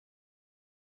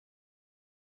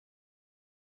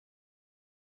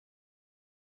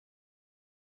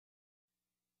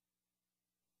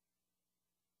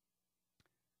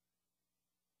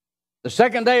The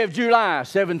 2nd day of July,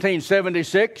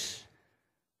 1776,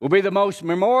 will be the most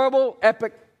memorable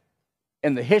epoch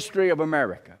in the history of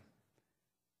America.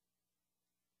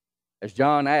 As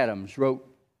John Adams wrote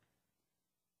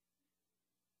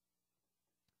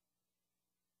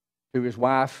to his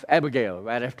wife Abigail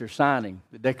right after signing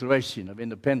the Declaration of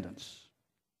Independence.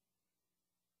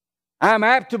 I'm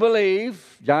apt to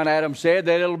believe, John Adams said,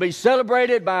 that it'll be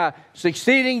celebrated by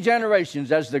succeeding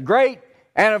generations as the great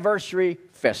anniversary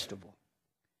festival.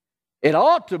 It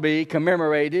ought to be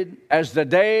commemorated as the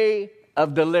day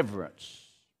of deliverance.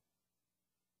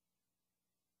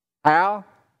 How?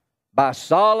 By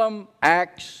solemn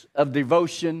acts of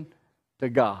devotion to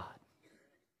God.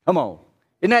 Come on.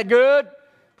 Isn't that good?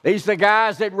 These are the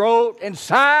guys that wrote and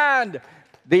signed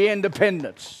the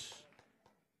independence.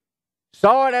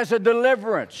 Saw it as a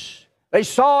deliverance. They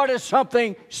saw it as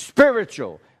something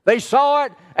spiritual. They saw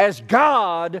it as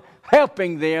God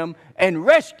helping them and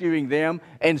rescuing them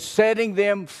and setting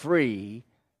them free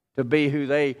to be who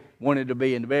they wanted to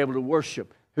be and to be able to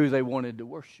worship who they wanted to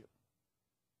worship.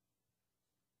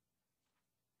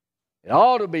 It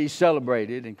ought to be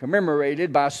celebrated and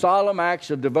commemorated by solemn acts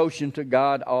of devotion to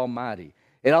God Almighty.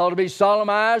 It ought to be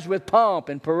solemnized with pomp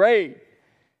and parade,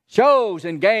 shows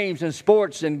and games and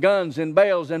sports and guns and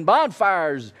bells and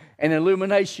bonfires and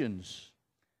illuminations.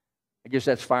 I guess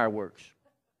that's fireworks.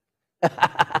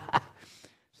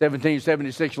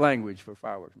 1776 language for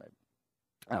fireworks,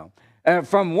 maybe.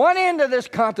 From one end of this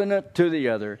continent to the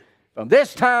other, from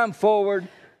this time forward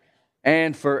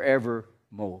and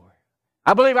forevermore.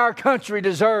 I believe our country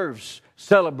deserves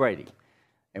celebrating,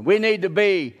 and we need to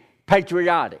be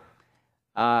patriotic.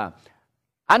 I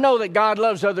know that God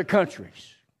loves other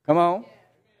countries. Come on.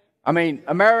 I mean,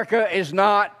 America is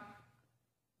not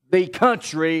the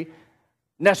country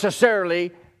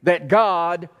necessarily that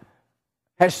God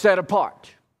has set apart.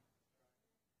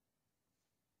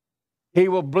 He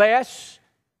will bless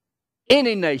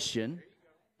any nation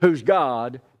whose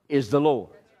God is the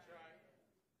Lord.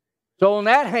 So on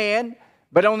that hand,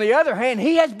 but on the other hand,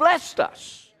 He has blessed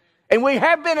us. And we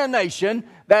have been a nation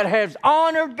that has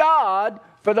honored God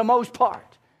for the most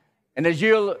part. And as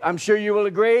I'm sure you will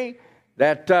agree,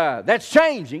 that that's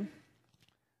changing.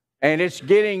 And it's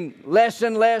getting less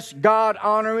and less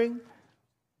God-honoring.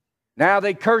 Now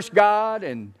they curse God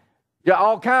and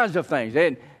all kinds of things.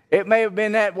 And it may have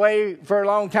been that way for a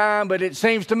long time, but it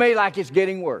seems to me like it's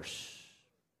getting worse.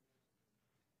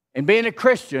 And being a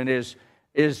Christian is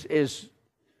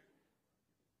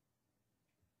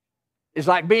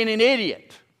like being an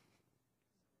idiot.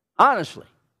 Honestly.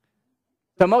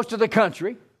 To most of the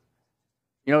country.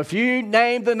 You know, if you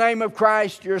name the name of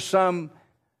Christ, you're some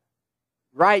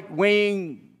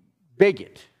right-wing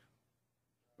bigot.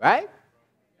 Right?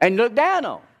 And looked down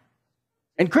on.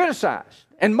 And criticized.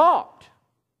 And mocked.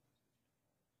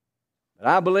 But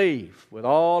I believe with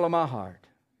all of my heart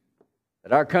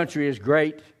that our country is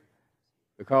great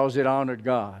because it honored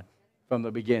God from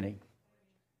the beginning.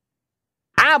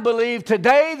 I believe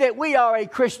today that we are a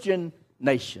Christian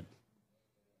nation.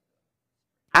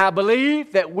 I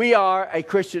believe that we are a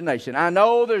Christian nation. I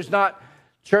know there's not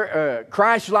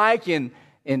Christ-like in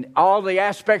all the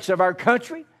aspects of our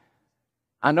country.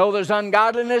 I know there's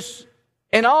ungodliness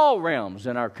in all realms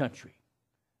in our country.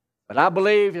 But I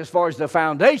believe as far as the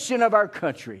foundation of our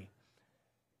country,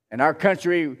 and our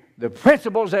country, the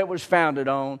principles that it was founded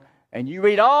on, and you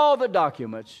read all the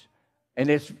documents, and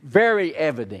it's very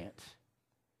evident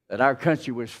that our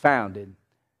country was founded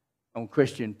on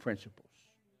Christian principles.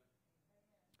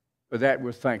 For that,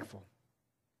 we're thankful.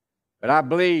 But I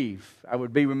believe I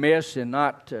would be remiss in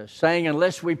not saying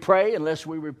unless we pray, unless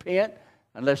we repent,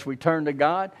 unless we turn to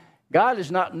God, God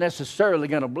is not necessarily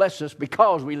going to bless us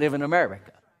because we live in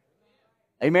America.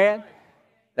 Amen?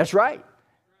 That's right.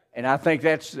 And I think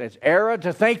that's error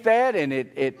to think that, and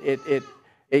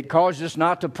it causes us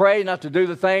not to pray, not to do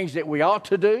the things that we ought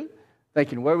to do,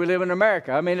 thinking, well, we live in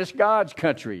America. I mean, it's God's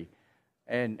country.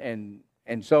 And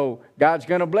so God's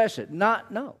going to bless it.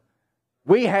 No.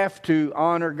 We have to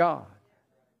honor God.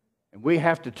 And we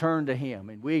have to turn to Him.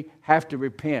 And we have to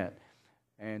repent.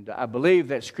 And I believe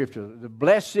that Scripture, the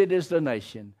blessed is the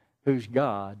nation whose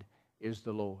God is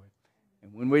the Lord.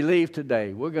 And when we leave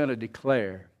today, we're going to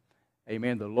declare,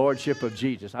 amen, the Lordship of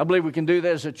Jesus. I believe we can do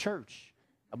that as a church.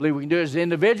 I believe we can do it as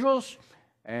individuals.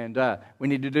 And we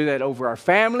need to do that over our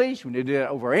families. We need to do that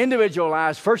over our individual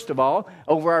lives, first of all,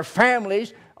 over our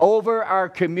families, over our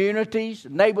communities,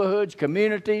 neighborhoods,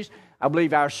 communities. I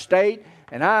believe our state.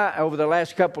 And I, over the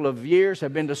last couple of years,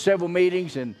 have been to several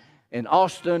meetings in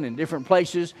Austin and different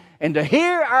places. And to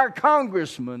hear our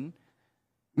congressmen,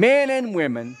 men and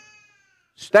women,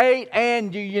 state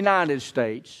and the United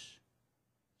States,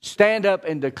 stand up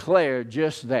and declare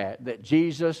just that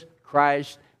Jesus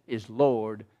Christ is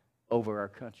Lord over our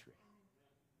country.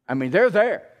 I mean, they're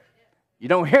there. You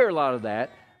don't hear a lot of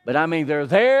that, but I mean, they're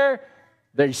there,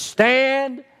 they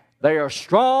stand, they are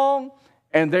strong,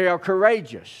 and they are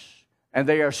courageous. And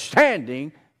they are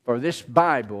standing for this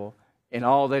Bible and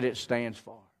all that it stands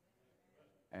for.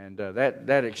 And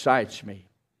that excites me.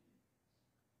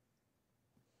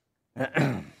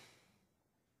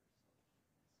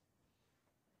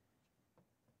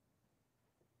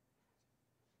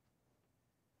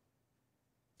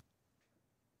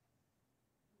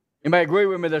 Anybody agree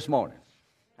with me this morning?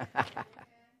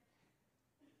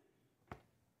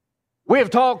 We have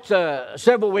talked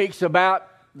several weeks about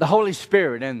the Holy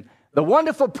Spirit and the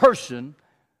wonderful person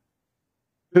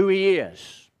who He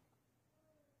is.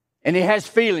 And He has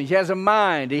feelings, He has a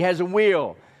mind, He has a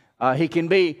will. He can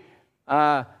be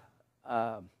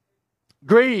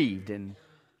grieved and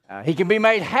He can be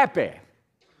made happy.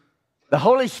 The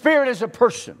Holy Spirit is a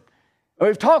person.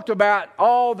 We've talked about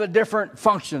all the different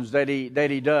functions that He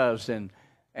does and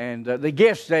the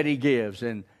gifts that He gives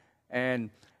and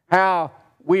how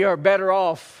we are better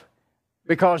off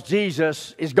because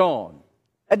Jesus is gone.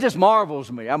 That just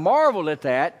marvels me. I marvel at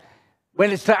that.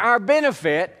 When it's to our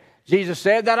benefit, Jesus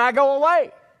said that I go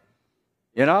away.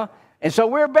 You know? And so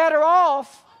we're better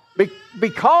off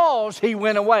because He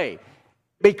went away.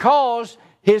 Because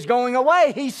His going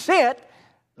away, He sent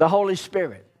the Holy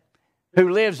Spirit who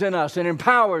lives in us and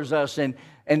empowers us and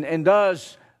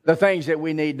does the things that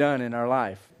we need done in our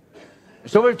life.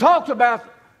 So we've talked about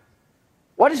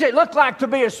what does it look like to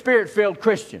be a Spirit-filled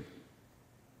Christian?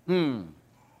 And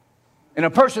a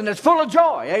person that's full of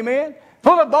joy, amen?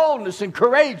 Full of boldness and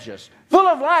courageous, full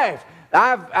of life.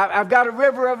 I've got a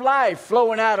river of life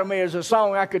flowing out of me as a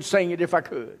song. I could sing it if I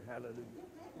could. Hallelujah.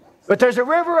 But there's a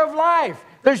river of life.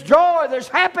 There's joy. There's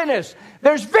happiness.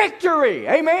 There's victory.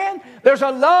 Amen? There's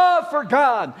a love for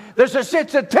God. There's a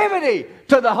sensitivity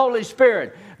to the Holy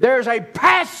Spirit. There's a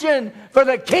passion for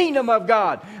the kingdom of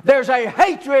God. There's a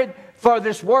hatred for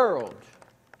this world.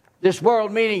 This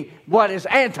world meaning what is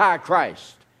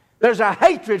Antichrist. There's a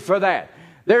hatred for that.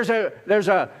 There's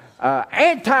a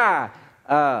anti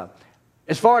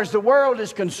as far as the world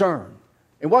is concerned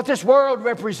and what this world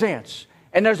represents.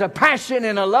 And there's a passion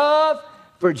and a love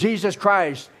for Jesus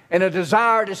Christ and a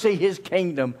desire to see His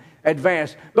kingdom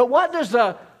advance. But what does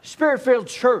the Spirit-filled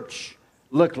church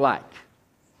look like?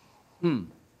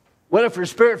 Well, if we're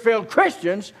Spirit-filled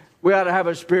Christians, we ought to have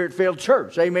a Spirit-filled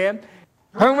church. Amen?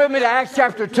 Turn with me to Acts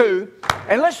chapter 2,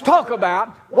 and let's talk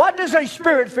about what does a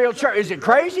Spirit-filled church? Is it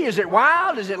crazy? Is it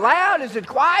wild? Is it loud? Is it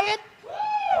quiet?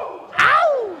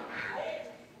 Ow!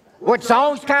 What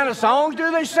kind of songs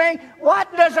do they sing?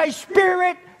 What does a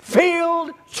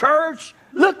Spirit-filled church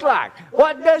look like?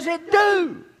 What does it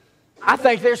do? I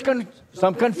think there's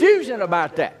some confusion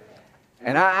about that.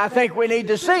 And I think we need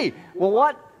to see,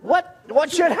 well,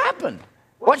 what should happen?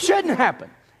 What shouldn't happen?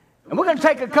 And we're going to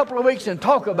take a couple of weeks and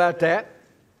talk about that.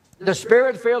 The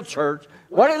Spirit-filled church,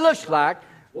 what it looks like,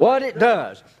 what it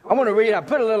does. I want to read, I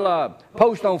put a little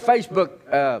post on Facebook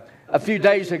a few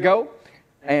days ago,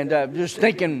 and just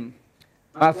thinking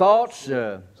my thoughts.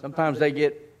 Sometimes they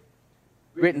get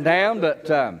written down, but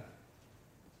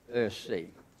let's see.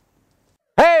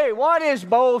 Hey, what is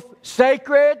both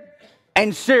sacred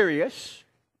and serious,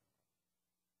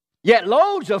 yet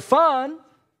loads of fun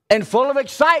and full of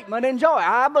excitement and joy?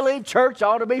 I believe church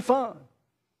ought to be fun.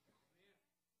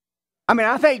 I mean,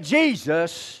 I think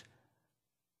Jesus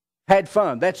had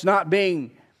fun. That's not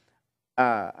being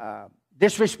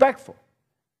disrespectful.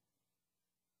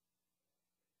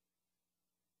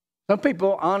 Some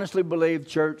people honestly believe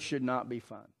church should not be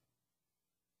fun.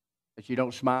 That you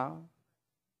don't smile.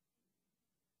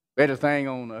 Read a thing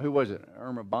on, who was it?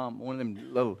 Irma Baum, one of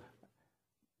them little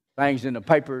things in the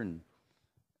paper. And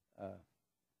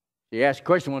she asked a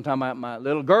question one time, my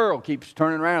little girl keeps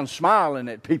turning around smiling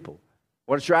at people.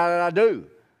 What should I do?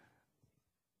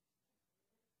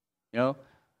 You know?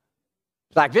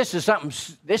 It's like this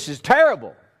is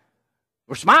terrible.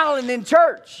 We're smiling in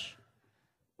church.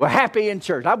 We're happy in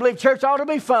church. I believe church ought to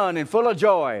be fun and full of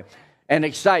joy and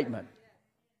excitement.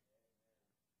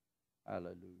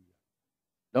 Hallelujah.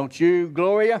 Don't you,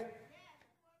 Gloria?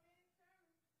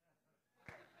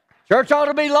 Church ought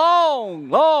to be long,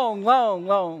 long, long,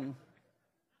 long.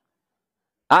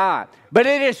 All right. But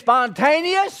it is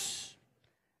spontaneous,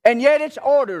 and yet it's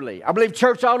orderly. I believe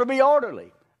church ought to be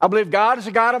orderly. I believe God is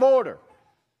a God of order.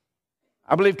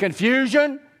 I believe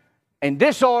confusion and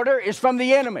disorder is from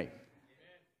the enemy.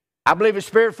 I believe a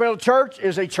Spirit-filled church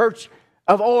is a church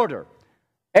of order,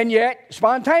 and yet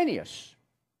spontaneous.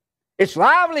 It's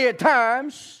lively at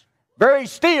times, very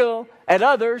still at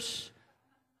others,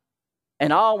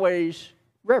 and always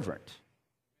reverent.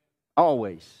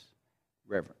 Always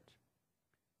reverent.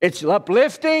 It's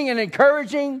uplifting and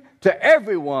encouraging to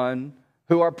everyone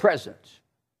who are present.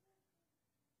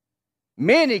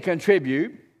 Many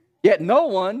contribute, yet no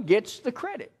one gets the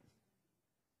credit.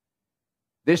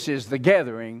 This is the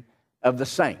gathering of the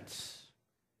saints.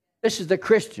 This is the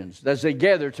Christians as they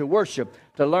gather to worship,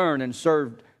 to learn, and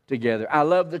serve together. I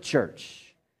love the church.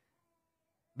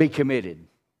 Be committed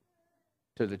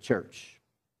to the church.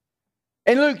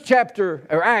 In Acts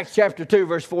chapter 2,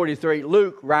 verse 43,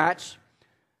 Luke writes,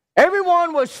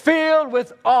 everyone was filled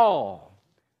with awe.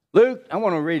 Luke, I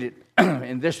want to read it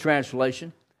in this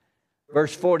translation.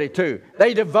 Verse 42,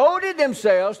 they devoted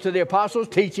themselves to the apostles'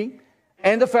 teaching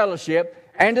and the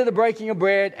fellowship and to the breaking of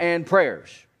bread and prayers.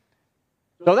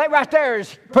 So that right there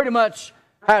is pretty much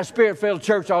how a Spirit-filled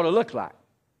church ought to look like.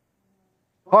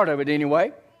 Part of it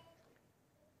anyway.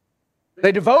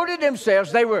 They devoted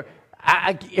themselves. They were,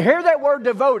 I hear that word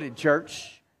devoted,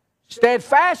 church.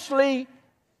 Steadfastly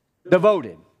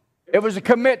devoted. It was a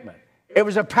commitment. It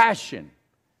was a passion.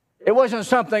 It wasn't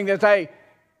something that they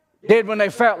did when they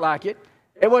felt like it.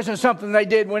 It wasn't something they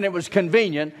did when it was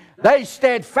convenient. They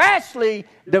steadfastly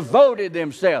devoted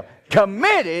themselves,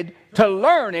 committed to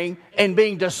learning and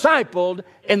being discipled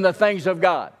in the things of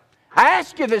God. I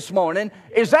ask you this morning,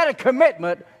 is that a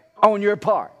commitment on your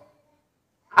part?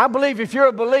 I believe if you're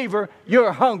a believer,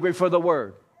 you're hungry for the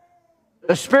Word.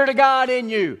 The Spirit of God in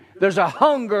you. There's a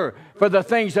hunger for the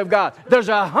things of God. There's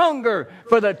a hunger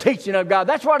for the teaching of God.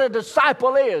 That's what a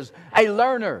disciple is, a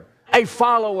learner, a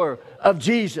follower of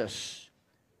Jesus.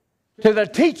 To the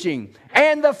teaching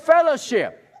and the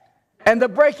fellowship and the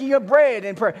breaking of bread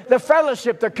and prayer. The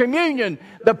fellowship, the communion,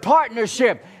 the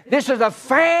partnership. This is a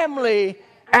family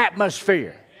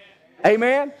atmosphere.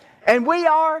 Amen? And we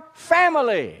are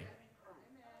family.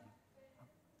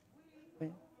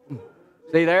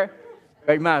 See there?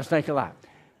 Great minds think alike.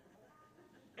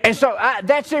 And so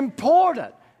that's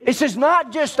important. This is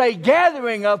not just a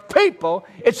gathering of people.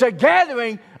 It's a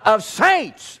gathering of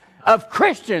saints, of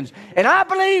Christians. And I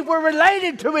believe we're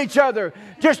related to each other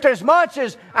just as much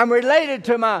as I'm related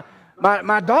to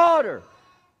my daughter.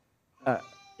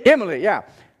 Emily, yeah.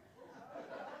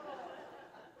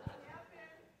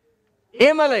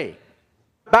 Emily,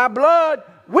 by blood,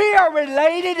 we are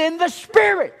related in the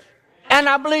Spirit. And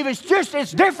I believe it's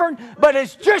different, but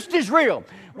it's just as real.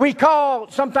 We call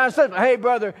sometimes, hey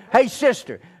brother, hey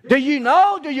sister. Do you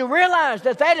realize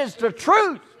that is the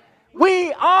truth?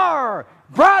 We are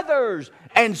brothers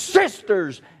and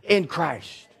sisters in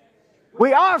Christ.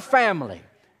 We are family.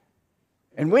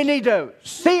 And we need to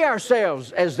see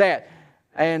ourselves as that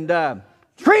and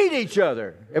treat each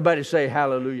other. Everybody say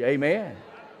hallelujah, amen.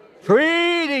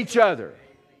 Treat each other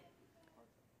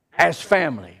as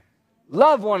family.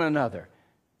 Love one another.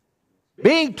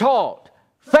 Being taught,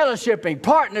 fellowshipping,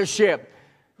 partnership.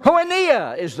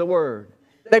 Koinonia is the word.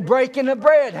 They breaking the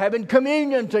bread, having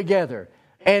communion together,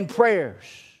 and prayers.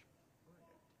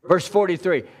 Verse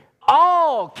 43.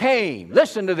 All came,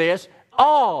 listen to this,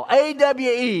 all,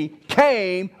 A-W-E,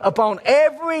 came upon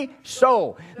every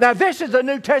soul. Now this is the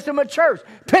New Testament church.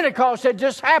 Pentecost had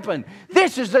just happened.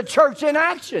 This is the church in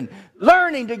action.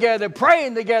 Learning together,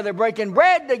 praying together, breaking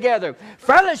bread together,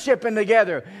 fellowshipping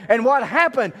together. And what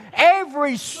happened?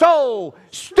 Every soul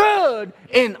stood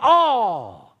in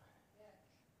awe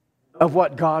of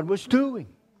what God was doing.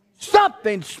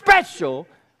 Something special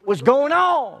was going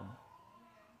on.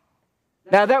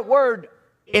 Now that word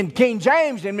in King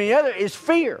James and many other is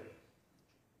fear.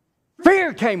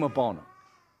 Fear came upon them.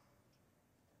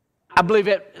 I believe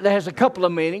it has a couple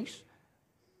of meanings.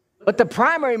 But the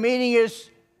primary meaning is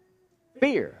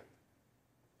fear.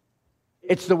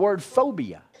 It's the word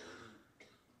phobia.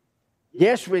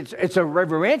 Yes, it's a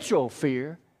reverential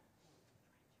fear.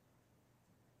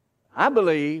 I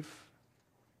believe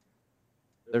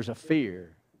there's a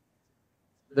fear.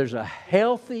 There's a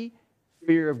healthy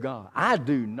fear of God. I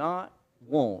do not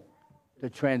want to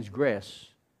transgress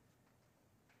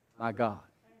my God.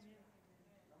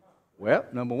 Well,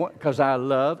 number one, because I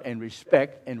love and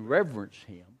respect and reverence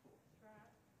Him.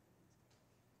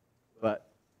 But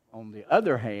on the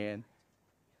other hand,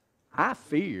 I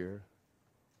fear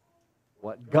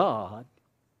what God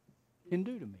can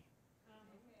do to me.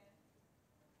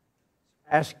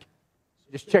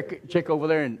 Just check over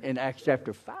there in Acts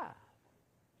chapter 5.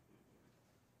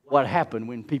 What happened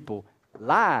when people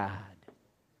lied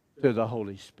to the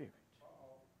Holy Spirit?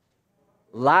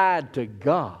 Lied to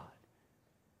God.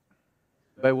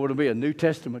 But would it be a New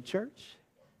Testament church?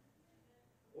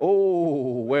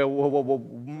 Oh, well,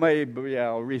 maybe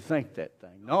I'll rethink that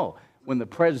thing. No, when the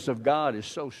presence of God is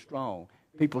so strong.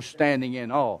 People standing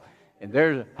in awe. And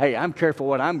there's, hey, I'm careful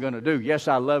what I'm going to do. Yes,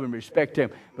 I love and respect him.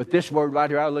 But this word right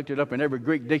here, I looked it up in every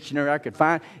Greek dictionary I could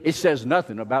find. It says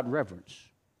nothing about reverence.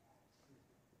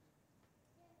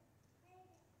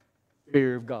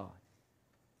 Fear of God.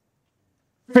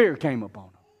 Fear came upon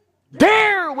them.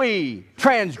 Dare we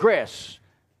transgress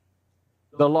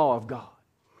the law of God?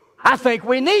 I think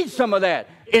we need some of that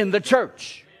in the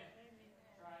church.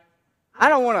 I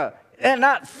don't want to, and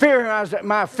not fear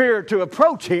my fear to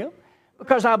approach him,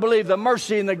 because I believe the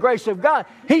mercy and the grace of God,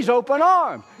 he's open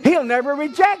armed. He'll never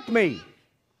reject me.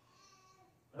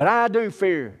 But I do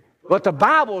fear. What the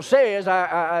Bible says,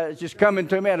 it's just coming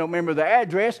to me, I don't remember the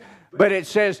address, but it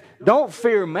says, don't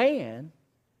fear man,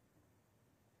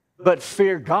 but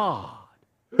fear God,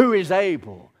 who is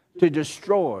able to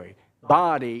destroy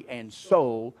body and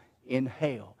soul in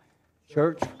hell.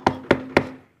 Church,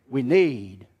 we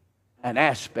need an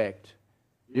aspect.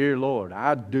 Dear Lord,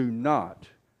 I do not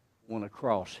want to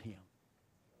cross him.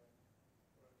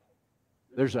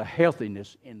 There's a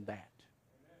healthiness in that.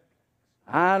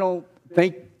 I don't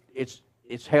think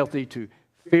it's healthy to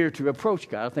fear to approach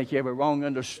God. I think you have a wrong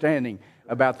understanding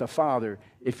about the Father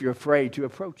if you're afraid to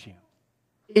approach him.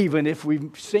 Even if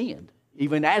we've sinned,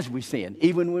 even as we sin,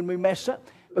 even when we mess up.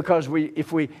 Because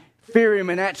if we fear him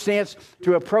in that sense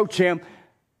to approach him,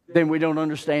 then we don't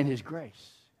understand his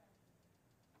grace.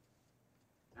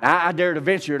 I dare to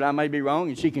venture it. I may be wrong,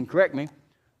 and she can correct me.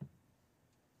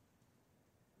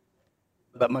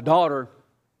 But my daughter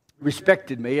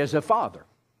respected me as a father.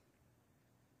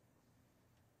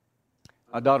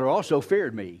 My daughter also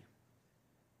feared me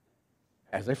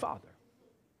as a father.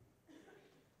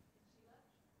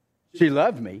 She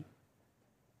loved me.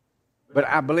 But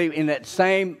I believe in that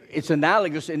same, it's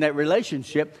analogous in that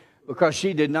relationship, because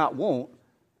she did not want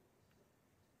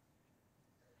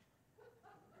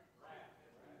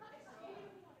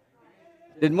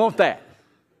Didn't want that.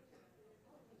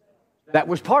 That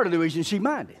was part of the reason she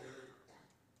minded.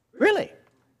 Really.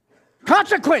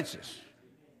 Consequences.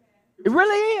 It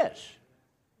really is.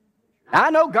 I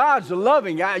know God's a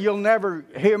loving guy. You'll never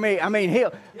hear me. I mean,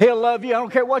 He'll love you. I don't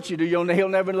care what you do. He'll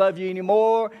never love you any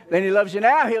more than He loves you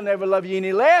now. He'll never love you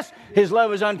any less. His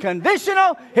love is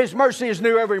unconditional. His mercy is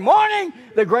new every morning.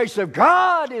 The grace of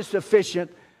God is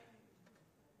sufficient.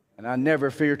 And I never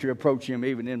fear to approach Him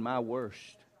even in my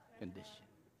worst condition.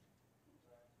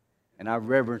 And I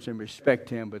reverence and respect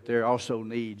Him, but there also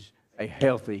needs a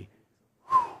healthy,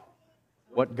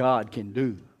 what God can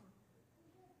do.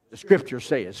 The Scripture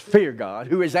says, fear God,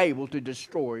 who is able to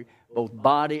destroy both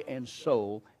body and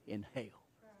soul in hell.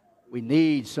 We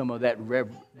need some of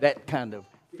that kind of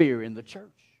fear in the church.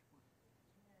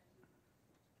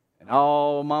 And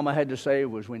all Mama had to say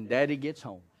was, when Daddy gets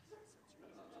home.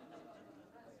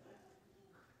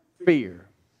 Fear.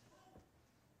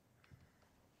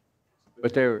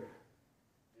 But there,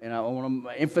 and I want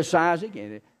to emphasize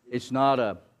again, it's not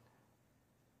a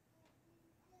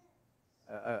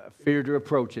fear to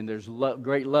approach, and there's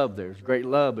great love there. There's great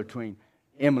love between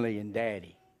Emily and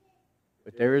Daddy.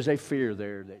 But there is a fear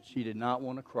there that she did not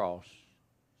want to cross.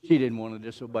 She didn't want to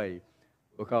disobey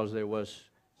because there was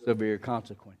severe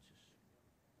consequences.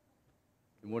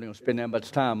 And we're not going to spend that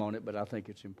much time on it, but I think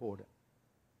it's important.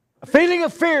 A feeling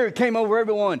of fear came over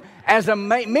everyone as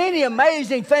many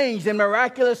amazing things and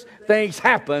miraculous things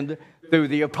happened through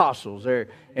the apostles there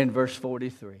in verse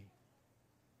 43.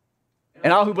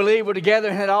 And all who believed were together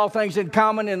and had all things in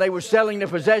common, and they were selling their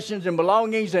possessions and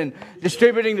belongings and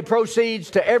distributing the proceeds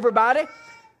to everybody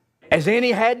as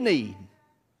any had need.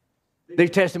 New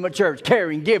Testament church,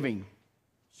 caring, giving,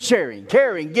 sharing,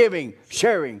 caring, giving,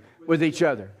 sharing with each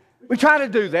other. We try to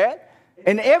do that.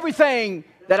 And everything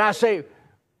that I say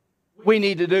we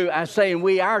need to do, I say,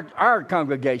 and our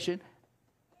congregation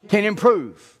can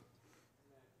improve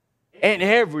in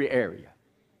every area.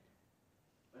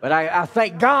 But I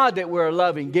thank God that we're a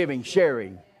loving, giving,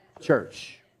 sharing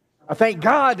church. I thank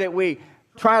God that we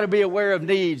try to be aware of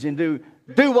needs and do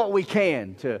what we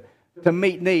can to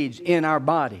meet needs in our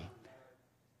body.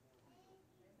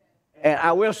 And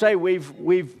I will say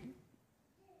we've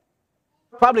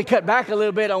probably cut back a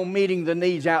little bit on meeting the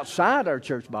needs outside our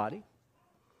church body.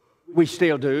 We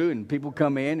still do, and people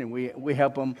come in and we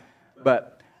help them.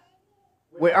 But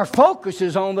our focus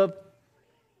is on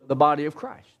the body of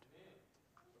Christ.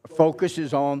 Our focus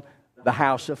is on the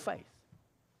house of faith.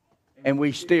 And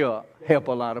we still help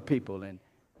a lot of people.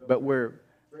 But we're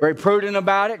very prudent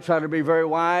about it, try to be very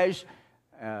wise,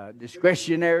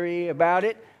 discretionary about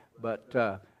it.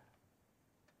 But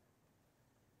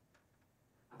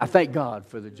I thank God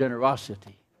for the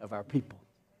generosity of our people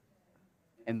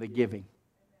and the giving.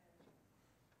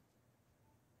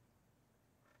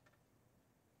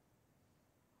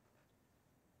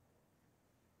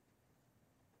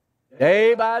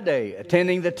 day by day,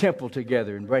 attending the temple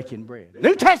together and breaking bread.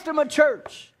 New Testament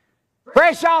church,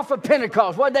 fresh off of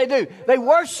Pentecost, what did they do? They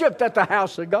worshiped at the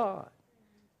house of God.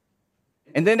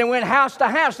 And then they went house to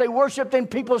house. They worshiped in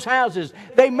people's houses.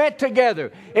 They met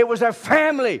together. It was a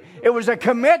family. It was a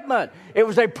commitment. It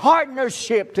was a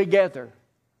partnership together.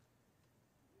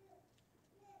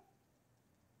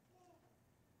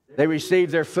 They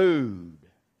received their food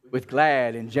with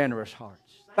glad and generous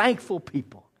hearts. Thankful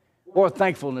people. Boy,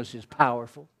 thankfulness is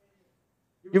powerful.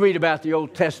 You read about the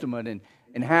Old Testament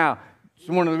and how it's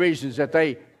one of the reasons that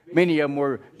many of them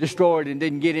were destroyed and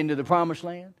didn't get into the promised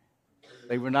land.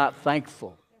 They were not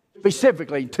thankful.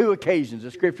 Specifically, 2 occasions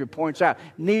the Scripture points out,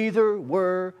 neither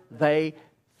were they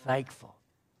thankful.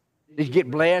 They'd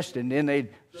get blessed and then they'd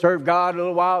serve God a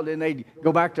little while, then they'd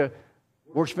go back to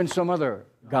worshiping some other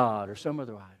god or some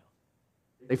other idol.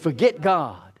 They forget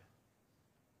God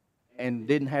and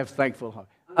didn't have thankful heart.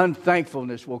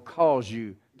 Unthankfulness will cause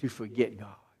you to forget God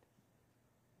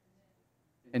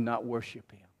and not worship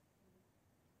Him.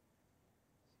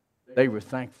 They were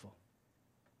thankful.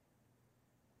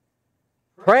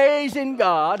 Praising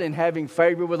God and having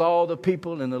favor with all the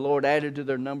people, and the Lord added to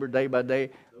their number day by day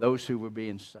those who were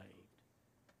being saved.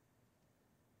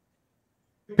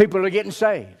 People are getting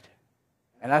saved.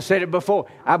 And I said it before,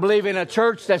 I believe in a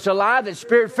church that's alive, that's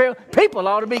Spirit-filled. People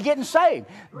ought to be getting saved.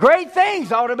 Great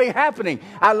things ought to be happening.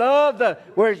 I love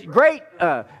where great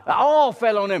awe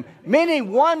fell on them. Many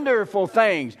wonderful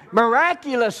things,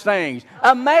 miraculous things,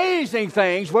 amazing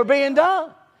things were being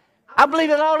done. I believe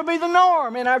it ought to be the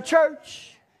norm in our church.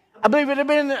 I believe it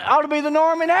ought to be the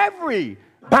norm in every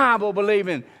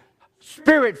Bible-believing,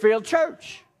 Spirit-filled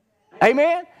church.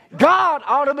 Amen? God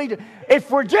ought to be...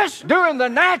 If we're just doing the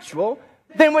natural,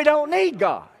 then we don't need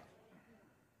God.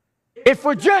 If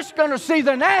we're just going to see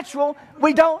the natural,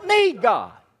 we don't need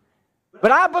God.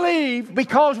 But I believe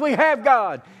because we have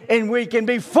God and we can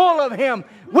be full of Him,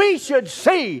 we should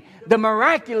see the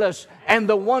miraculous and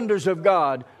the wonders of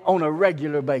God on a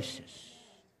regular basis.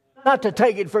 Not to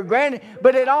take it for granted,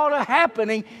 but it ought to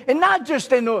happening, and not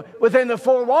just within the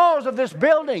 4 walls of this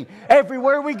building,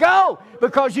 everywhere we go,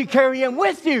 because you carry Him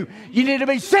with you. You need to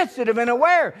be sensitive and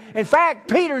aware. In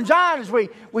fact, Peter and John, as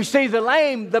we see the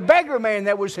lame, the beggar man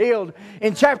that was healed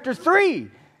in chapter 3,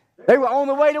 they were on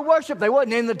the way to worship. They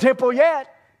wasn't in the temple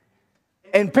yet.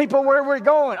 And people, where we're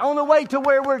going, on the way to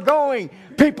where we're going,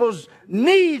 people's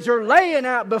needs are laying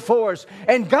out before us.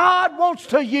 And God wants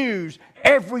to use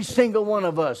every single one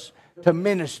of us to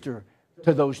minister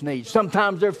to those needs.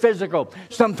 Sometimes they're physical.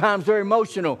 Sometimes they're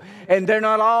emotional. And they're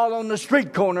not all on the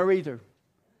street corner either.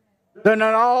 They're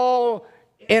not all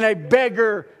in a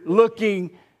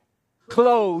beggar-looking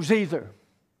clothes either.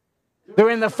 They're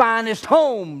in the finest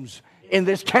homes in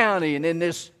this county and in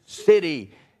this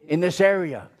city, in this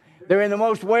area. They're in the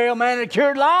most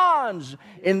well-manicured lawns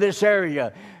in this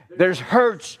area. There's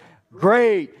hurts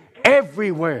great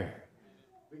everywhere,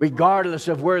 regardless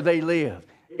of where they live.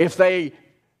 If they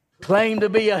claim to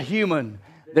be a human,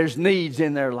 there's needs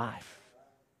in their life.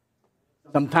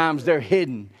 Sometimes they're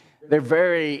hidden. They're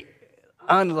very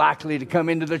unlikely to come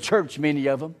into the church, many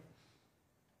of them.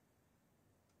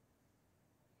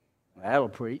 That'll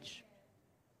preach.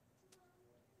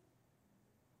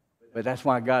 But that's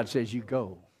why God says you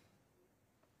go.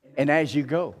 And as you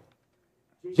go,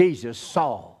 Jesus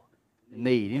saw the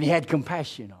need, and He had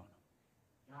compassion on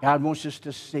them. God wants us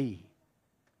to see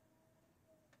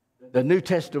the New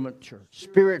Testament church,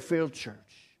 Spirit-filled church.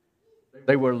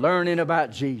 They were learning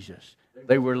about Jesus.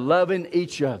 They were loving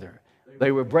each other.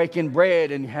 They were breaking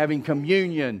bread and having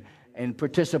communion and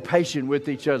participation with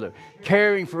each other,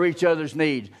 caring for each other's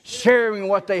needs, sharing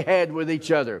what they had with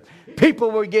each other.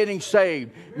 People were getting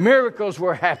saved. Miracles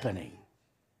were happening.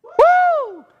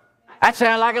 Woo! That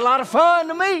sounds like a lot of fun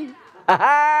to me.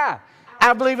 I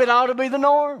believe it ought to be the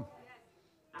norm.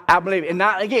 I believe, and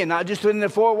not just within the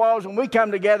 4 walls. When we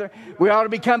come together, we ought to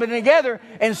be coming together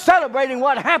and celebrating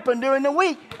what happened during the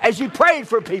week as you prayed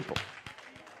for people,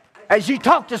 as you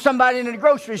talked to somebody in the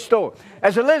grocery store.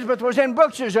 As Elizabeth was in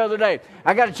Brookshire's the other day,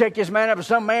 I got to check this man up.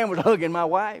 Some man was hugging my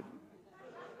wife.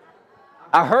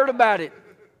 I heard about it,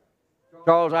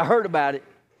 Charles. I heard about it.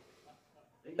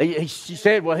 She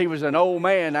said, well, he was an old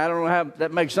man. I don't know how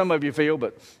that makes some of you feel,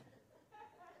 but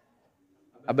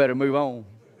I better move on.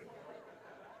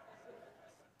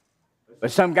 But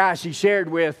some guy she shared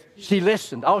with, she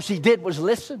listened. All she did was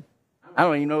listen. I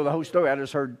don't even know the whole story. I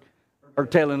just heard her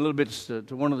telling a little bit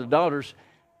to one of the daughters.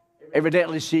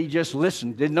 Evidently, she just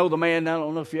listened. Didn't know the man. I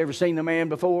don't know if you ever seen the man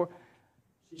before.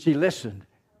 She listened.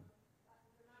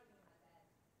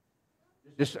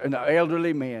 Just an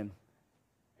elderly man.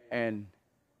 And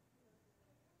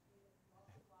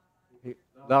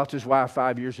Lost his wife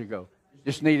 5 years ago.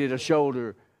 Just needed a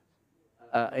shoulder,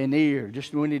 an ear.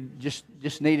 Just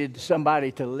needed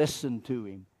somebody to listen to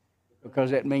him,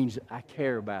 because that means I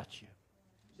care about you.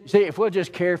 See, if we'll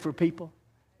just care for people,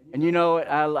 and you know,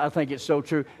 I think it's so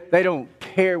true. They don't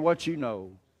care what you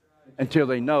know until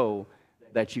they know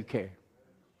that you care.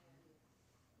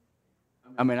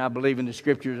 I mean, I believe in the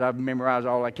Scriptures. I've memorized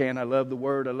all I can. I love the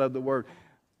Word. I love the Word.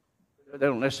 They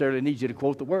don't necessarily need you to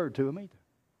quote the Word to them either.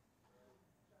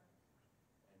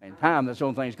 In time, that's the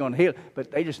only thing that's going to heal.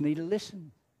 But they just need to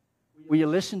listen. Will you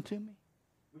listen to me?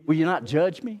 Will you not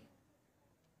judge me?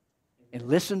 And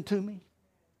listen to me?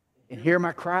 And hear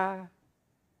my cry?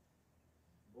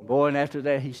 Boy, and after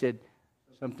that, he said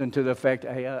something to the effect,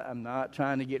 hey, I'm not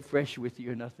trying to get fresh with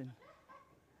you or nothing,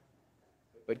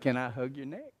 but can I hug your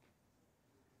neck?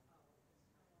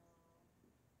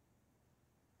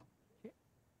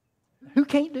 Who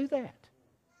can't do that?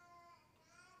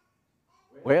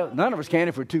 Well, none of us can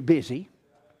if we're too busy.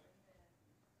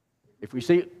 If we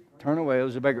see it, turn away.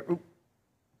 There's a beggar. Oop.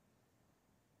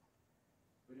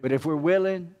 But if we're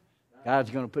willing,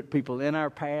 God's going to put people in our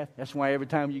path. That's why every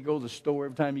time you go to the store,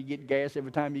 every time you get gas,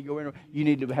 every time you go in, you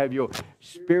need to have your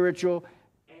spiritual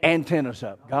antennas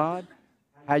up. God,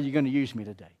 how are you going to use me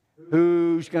today?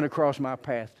 Who's going to cross my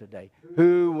path today?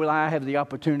 Who will I have the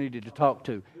opportunity to talk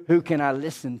to? Who can I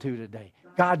listen to today?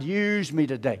 God, use me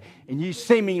today. And you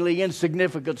seemingly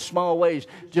insignificant small ways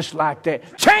just like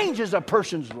that changes a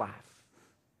person's life.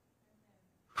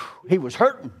 He was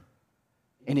hurting,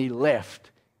 and he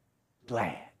left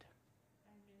glad.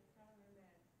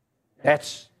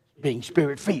 That's being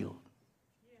Spirit-filled.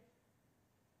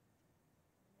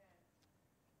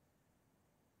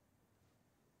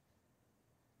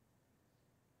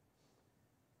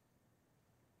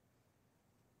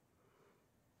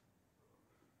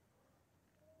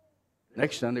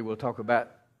 Next Sunday, we'll talk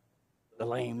about the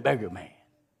lame beggar man.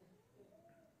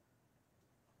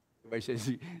 Everybody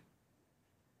says,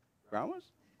 promise?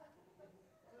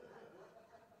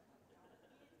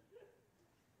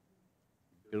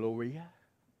 Gloria.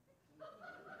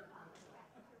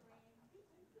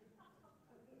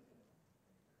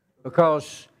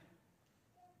 Because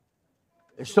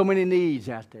there's so many needs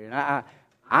out there. And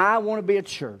I want to be a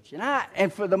church.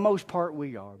 And for the most part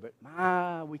we are.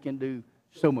 But we can do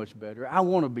so much better. I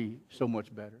want to be so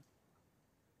much better.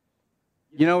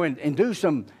 You know, and do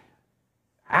some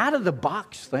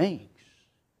out-of-the-box things.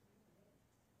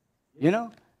 You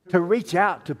know, to reach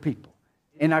out to people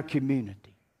in our community.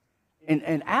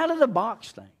 And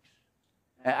out-of-the-box things.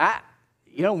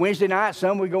 Wednesday night,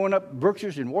 some we're going up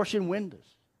Brookshire's and washing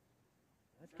windows.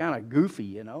 That's kind of goofy,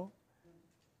 you know.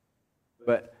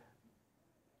 But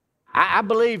I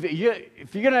believe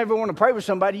if you're going to ever want to pray with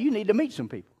somebody, you need to meet some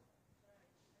people.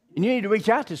 And you need to reach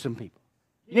out to some people.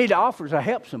 You need to offer to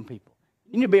help some people.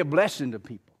 You need to be a blessing to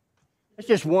people. That's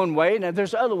just one way. Now,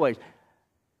 there's other ways.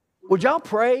 Would y'all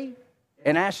pray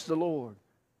and ask the Lord,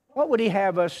 what would He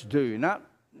have us do? Not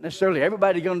necessarily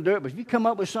everybody going to do it, but if you come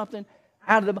up with something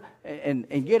out of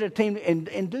and get a team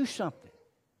and do something.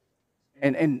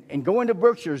 And go into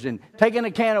Brookshire's and taking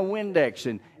a can of Windex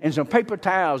and some paper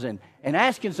towels and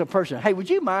asking some person, hey, would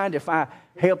you mind if I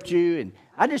helped you? And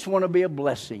I just want to be a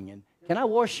blessing. And can I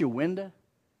wash your window?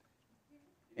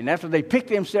 And after they pick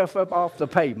themselves up off the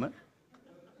pavement,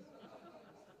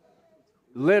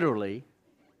 literally,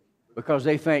 because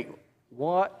they think,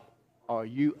 what are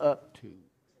you up to?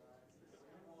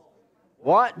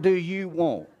 What do you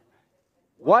want?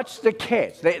 What's the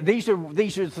catch? These are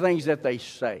the things that they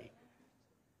say.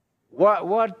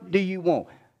 What do you want?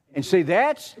 And see,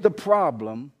 that's the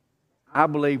problem, I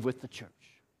believe, with the church.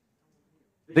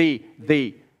 The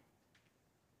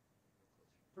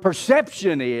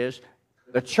perception is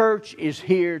the church is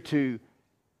here to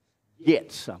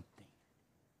get something.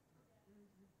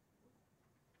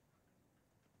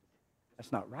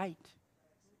 That's not right.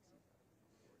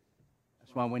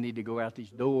 That's why we need to go out these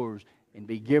doors and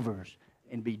be givers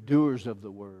and be doers of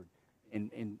the word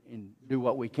and do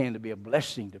what we can to be a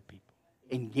blessing to people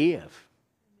and give.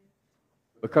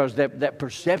 Because that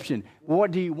perception,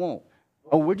 what do you want?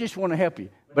 Oh, we just want to help you.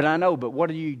 But I know, but what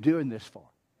are you doing this for?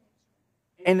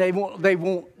 And they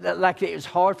won't, like it's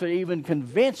hard to even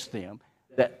convince them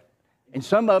that, and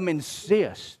some of them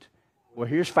insist, well,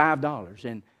 here's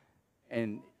 $5.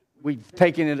 And we've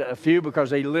taken it a few because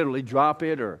they literally drop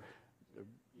it or,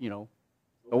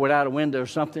 throw it out a window or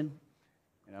something.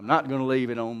 And I'm not going to leave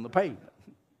it on the pavement.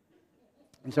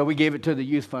 And so we give it to the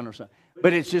youth fund or something.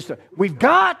 But it's just, we've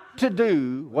got to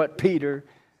do what Peter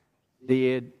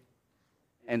did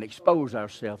and expose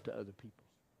ourselves to other people.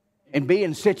 And be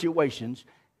in situations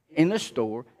in the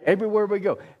store, everywhere we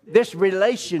go. This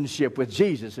relationship with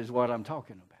Jesus is what I'm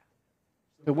talking about.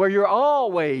 To where you're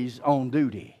always on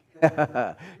duty.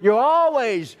 You're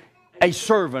always a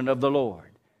servant of the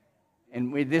Lord.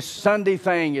 And this Sunday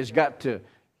thing has got to,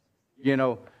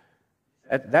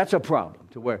 that's a problem.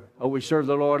 To where, we serve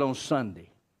the Lord on Sunday.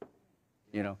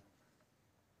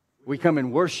 We come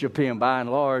and worship Him by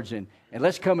and large, and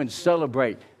let's come and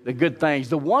celebrate the good things,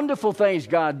 the wonderful things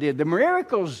God did, the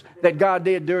miracles that God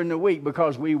did during the week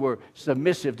because we were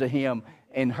submissive to Him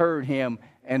and heard Him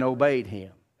and obeyed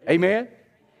Him. Amen?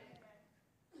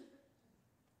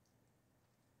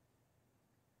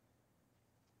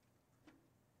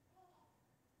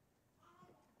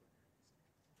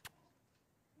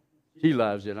 She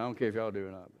loves it. I don't care if y'all do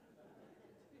or not.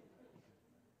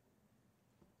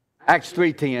 Acts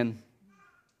 3:10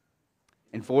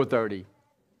 and 4:30,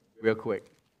 real quick.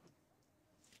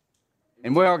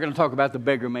 And we are going to talk about the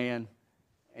beggar man.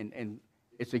 And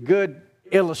it's a good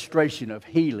illustration of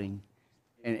healing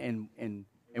and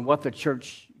what the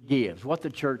church gives, what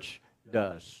the church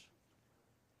does.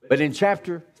 But in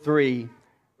chapter 3,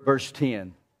 verse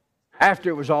 10,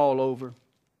 after it was all over,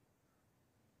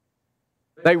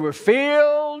 they were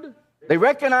filled. They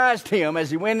recognized Him as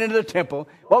He went into the temple.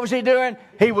 What was He doing?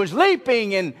 He was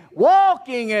leaping and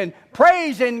walking and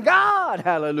praising God.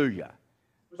 Hallelujah.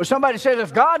 Well, somebody said,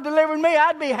 if God delivered me,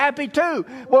 I'd be happy too.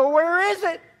 Well, where is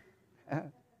it?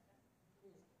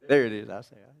 There it is. I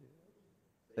say.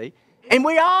 See? And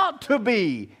we ought to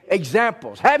be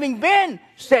examples, having been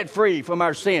set free from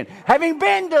our sin, having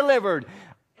been delivered.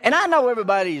 And I know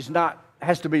everybody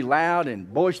has to be loud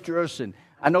and boisterous, and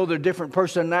I know there are different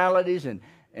personalities,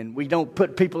 and we don't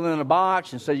put people in a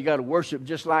box and say you got to worship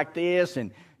just like this,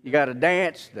 and you got to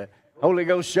dance the Holy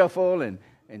Ghost shuffle and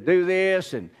do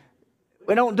this, and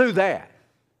we don't do that.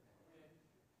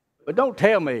 But don't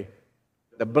tell me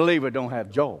the believer don't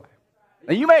have joy.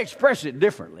 Now you may express it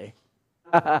differently,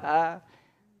 but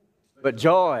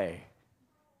joy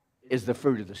is the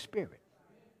fruit of the Spirit.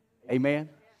 Amen?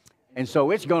 And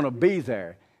so it's going to be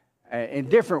there in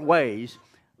different ways.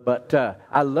 But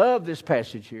I love this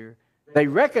passage here. They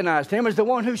recognized Him as the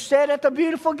one who sat at the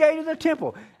beautiful gate of the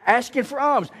temple, asking for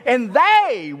alms. And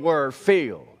they were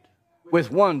filled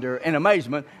with wonder and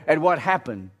amazement at what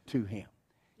happened to Him.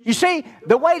 You see,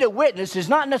 the way to witness is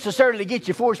not necessarily to get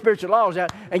your 4 spiritual laws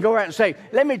out and go out and say,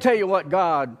 let me tell you what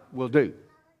God will do.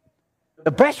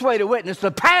 The best way to witness,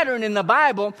 the pattern in the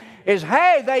Bible is,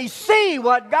 hey, they see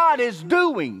what God is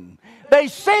doing. They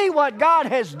see what God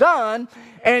has done,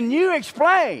 and you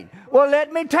explain. Well,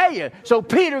 let me tell you. So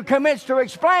Peter commenced to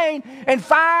explain, and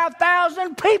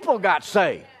 5,000 people got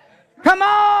saved. Come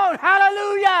on,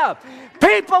 hallelujah.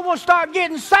 People will start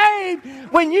getting saved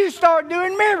when you start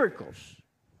doing miracles.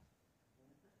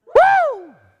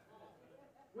 Woo!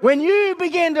 When you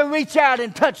begin to reach out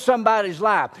and touch somebody's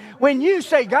life. When you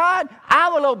say, God, I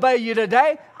will obey you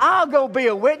today. I'll go be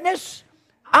a witness.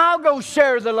 I'll go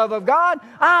share the love of God.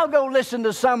 I'll go listen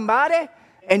to somebody,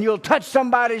 and you'll touch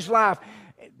somebody's life.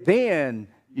 Then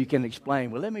you can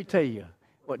explain, well, let me tell you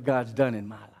what God's done in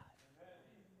my life.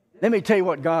 Let me tell you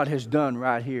what God has done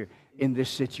right here in this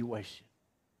situation.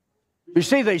 You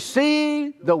see, they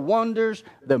see the wonders,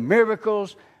 the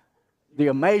miracles, the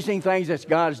amazing things that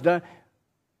God's done.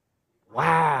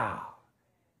 Wow.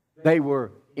 They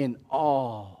were in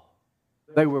awe.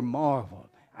 They were marveled.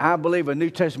 I believe in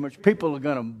New Testament, people are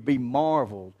going to be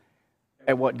marveled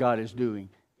at what God is doing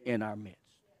in our midst.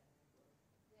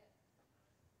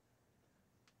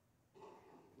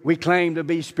 We claim to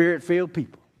be Spirit-filled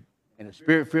people in a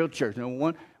Spirit-filled church. Number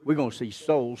one, we're going to see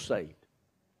souls saved.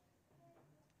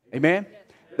 Amen?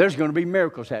 There's going to be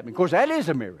miracles happening. Of course, that is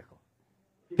a miracle.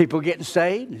 People getting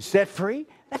saved and set free,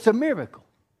 that's a miracle.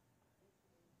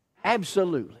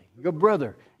 Absolutely. Your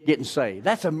brother getting saved,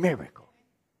 that's a miracle.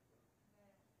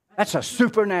 That's a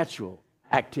supernatural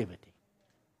activity.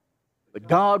 But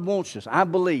God wants us, I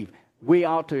believe, we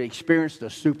ought to experience the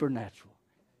supernatural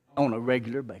on a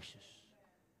regular basis.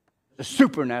 The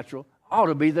supernatural ought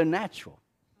to be the natural.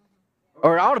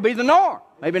 Or it ought to be the norm.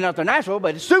 Maybe not the natural,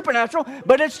 but it's supernatural,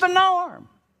 but it's the norm.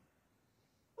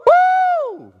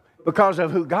 Woo! Because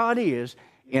of who God is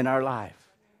in our life.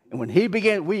 And when He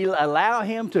begins, we allow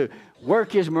Him to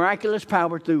work His miraculous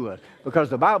power through us. Because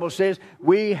the Bible says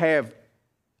we have,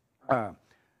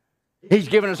 He's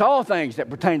given us all things that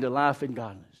pertain to life and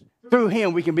godliness. Through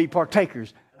Him we can be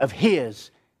partakers of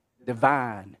His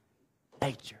divine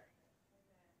nature.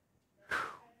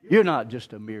 You're not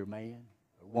just a mere man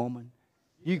or woman.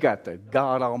 You got the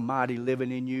God Almighty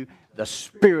living in you, the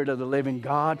Spirit of the living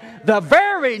God. The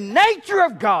very nature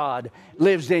of God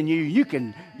lives in you. You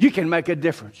can make a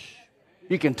difference.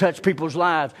 You can touch people's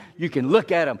lives. You can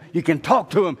look at them. You can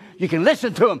talk to them. You can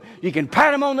listen to them. You can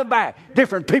pat them on the back.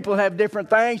 Different people have different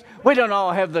things. We don't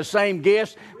all have the same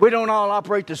gifts. We don't all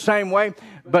operate the same way.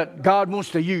 But God wants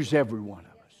to use every one of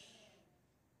us.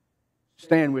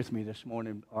 Stand with me this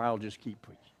morning, or I'll just keep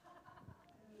preaching.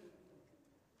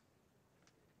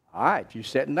 All right, if you're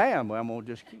sitting down, well, I'm going to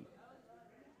just keep.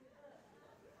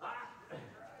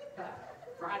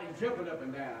 Friday jumping up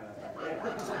and down.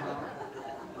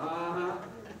 Uh-huh.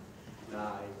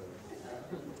 Nah,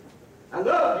 I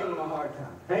love giving them a hard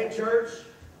time. Hey, church.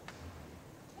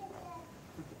 I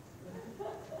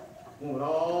want with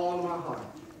all of my heart,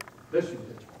 listen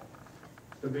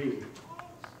to be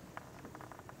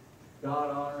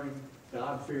God-honoring,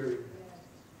 God-fearing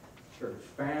church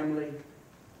family.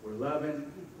 We're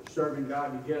loving, we're serving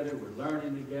God together, we're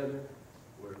learning together,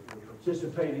 we're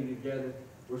participating together.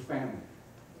 We're family.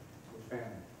 We're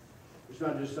family. It's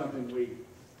not just something we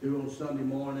do on Sunday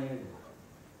morning,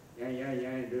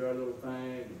 and do our little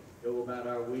thing, and go about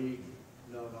our week.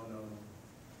 No.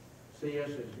 See us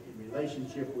as in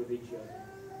relationship with each other,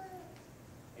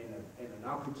 and an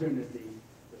opportunity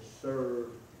to serve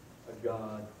a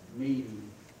God meeting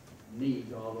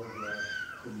needs all over our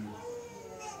community.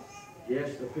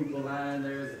 Yes, the people lying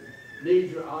there, the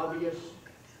needs are obvious,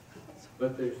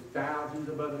 but there's thousands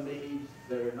of other needs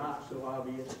that are not so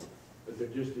obvious, but they're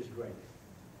just as great.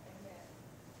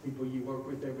 People you work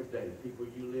with every day, people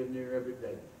you live near every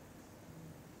day,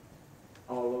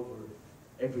 all over,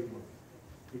 everywhere.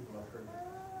 People are hurt.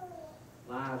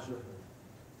 Lives are hurt.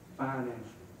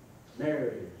 Financially,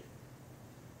 marriage.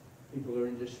 People are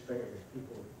in despair.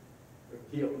 People are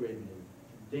guilt-ridden and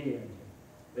condemned.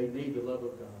 They need the love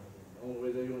of God. The only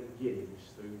way they're going to get it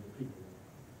is through the people.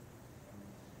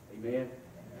 Amen?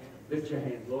 Lift your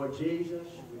hands. Lord Jesus,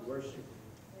 we worship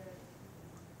you.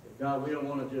 God, we don't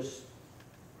want to just,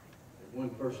 as one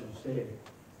person said,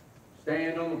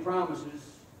 stand on the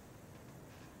promises,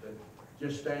 but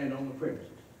just stand on the premises.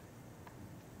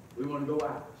 We want to go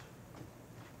out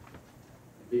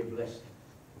and be a blessing.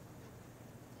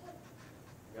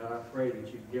 God, I pray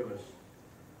that you give us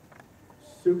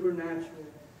supernatural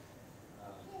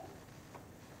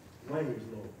ways,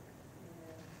 Lord,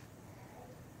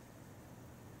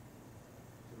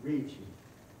 to reach you,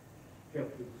 help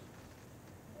us.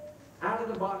 Out of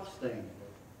the box things,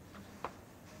 Lord.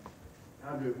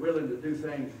 God, we're willing to do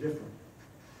things different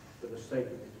for the sake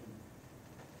of the kingdom.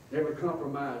 Never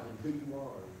compromising who you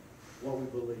are, what we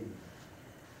believe.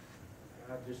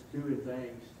 God, just doing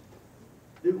things,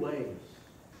 new ways.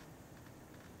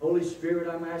 Holy Spirit,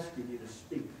 I'm asking you to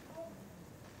speak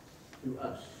to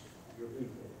us, your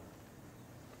people.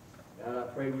 God, I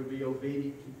pray we'll be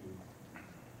obedient to you.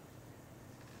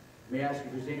 Let me ask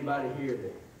if there's anybody here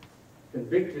that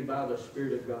convicted by the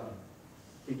Spirit of God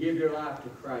to give your life to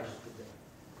Christ today,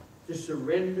 to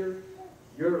surrender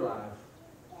your life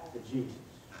to Jesus.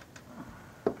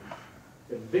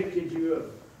 Convicted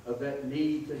you of that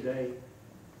need today,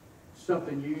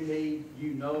 something you need,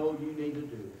 you know you need to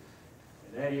do,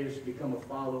 and that is become a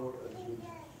follower of Jesus.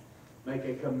 Make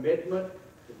a commitment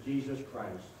to Jesus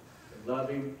Christ, to love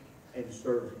him and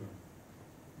serve him.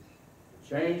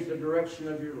 Change the direction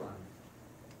of your life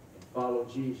and follow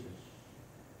Jesus.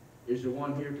 Is there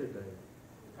one here today?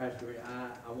 Pastor,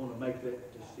 I want to make that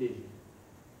decision.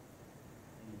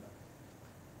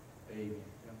 Anybody? Amen.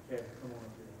 Kathy, come on up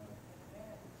here.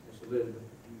 Miss Elizabeth,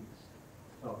 you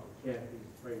talk to Kathy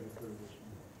and pray with her this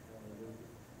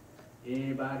morning.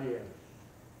 Anybody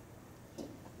else?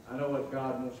 I know what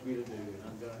God wants me to do, and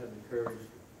I'm going to have the courage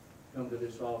to come to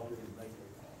this altar and make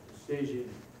a decision,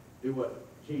 do what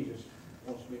Jesus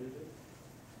wants me to do.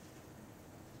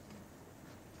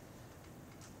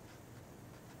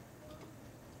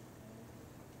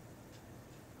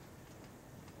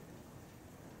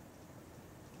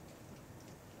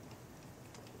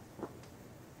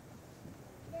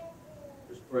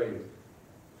 Just pray.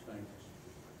 Thanks.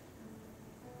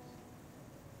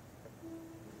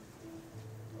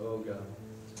 Oh God.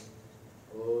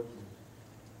 Oh Jesus.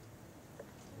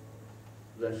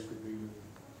 Blessed be you.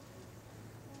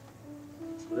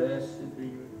 Blessed be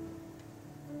you.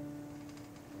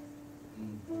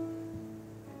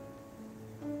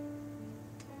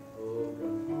 Oh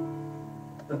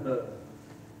God.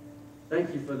 Thank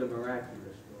you for the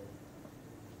miraculous, Lord.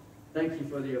 Thank you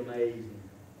for the amazing.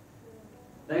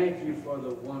 Thank you for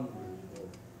the wonders, Lord,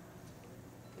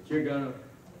 that you're going to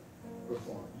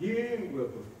perform. You will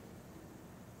perform.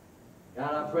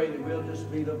 God, I pray that we'll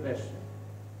just be the vessel.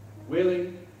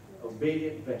 Willing,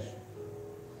 obedient vessel.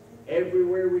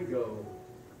 Everywhere we go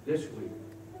this week,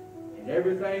 and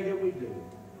everything that we do,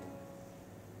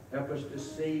 help us to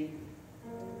see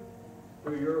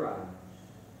through your eyes.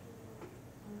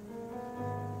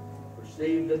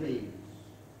 Perceive the needs.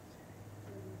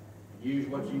 Use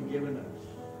what you've given us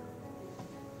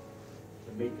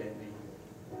to meet that need.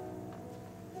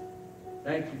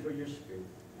 Thank you for your Spirit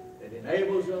that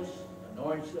enables us,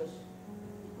 anoints us,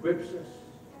 equips us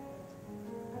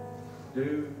to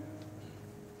do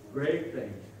great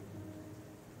things.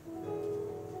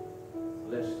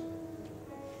 Blessed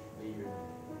be your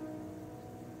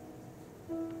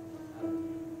name.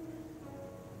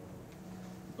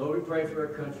 Lord, we pray for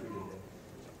our country today.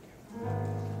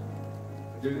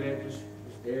 We do that just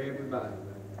everybody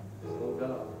right now. Oh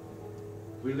God,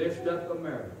 we lift up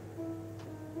America.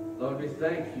 Lord, we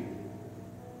thank you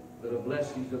for the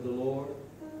blessings of the Lord.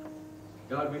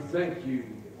 God, we thank you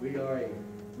that we are a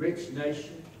rich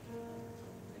nation,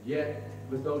 and yet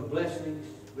with those blessings,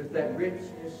 with that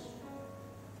richness,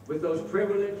 with those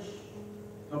privileges,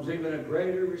 comes even a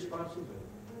greater responsibility.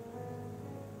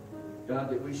 God,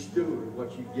 that we steward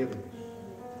what you've given us.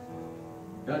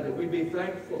 God, that we be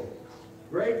thankful,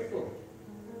 grateful,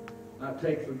 not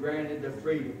take for granted the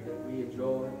freedom that we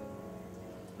enjoy,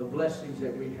 the blessings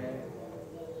that we have.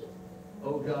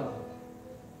 Oh God.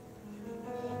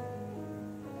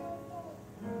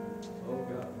 Oh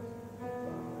God.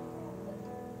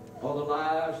 All the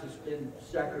lives that's been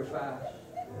sacrificed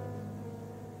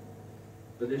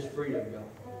for this freedom, God.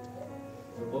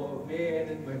 For both men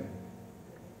and women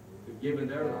who've given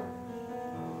their lives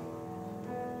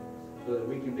so that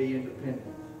we can be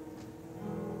independent,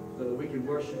 so that we can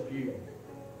worship you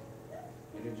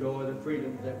and enjoy the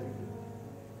freedoms that we do.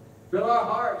 Fill our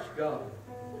hearts, God,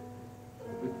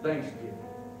 with thanksgiving.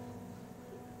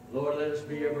 Lord, let us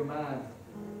be ever mindful.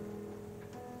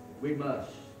 We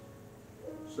must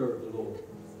serve the Lord.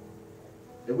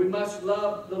 That we must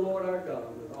love the Lord our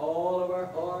God with all of our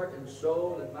heart and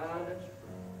soul and mind and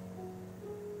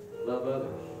strength. Love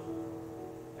others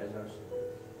as ourselves.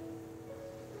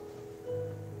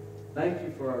 Thank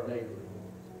you for our neighbor.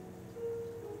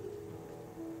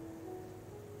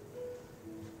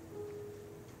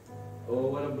 Oh,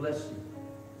 what a blessing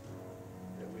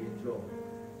that we enjoy.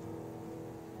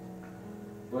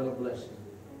 What a blessing.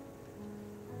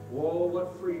 Oh,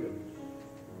 what freedoms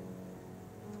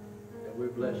that we're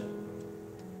blessed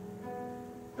with.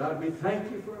 God, we thank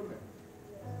you for America.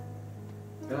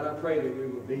 God, I pray that we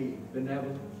will be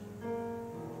benevolent.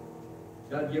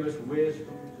 God, give us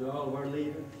wisdom to all of our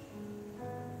leaders.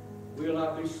 We will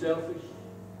not be selfish.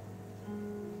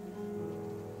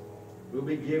 We'll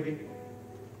be giving.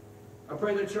 I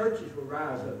pray the churches will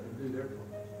rise up and do their part.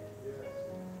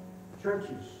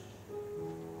 Churches.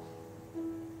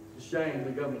 It's a shame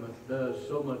the government does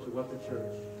so much of what the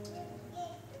church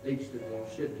needs to do,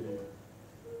 should do.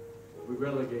 We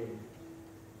relegate it.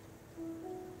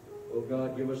 Oh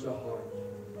God, give us a heart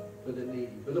for the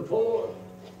needy, for the poor.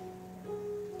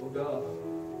 Oh God.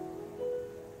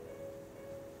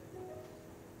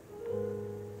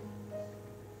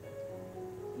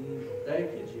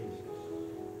 Thank you, Jesus.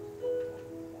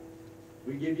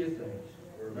 We give you thanks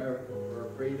for America, for our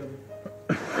freedom.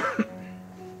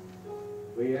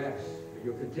 We ask for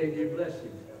your continued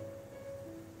blessings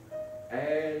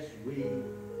as we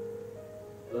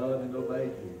love and obey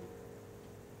you.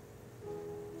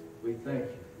 We thank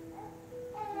you.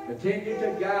 Continue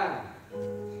to guide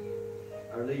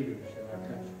our leaders in our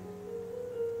country.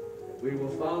 That we will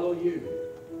follow you.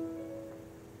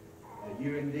 That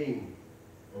you indeed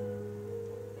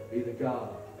be the God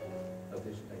of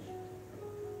this nation.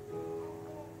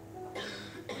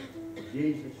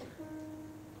 Jesus.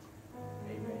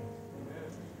 Amen.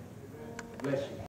 Bless you.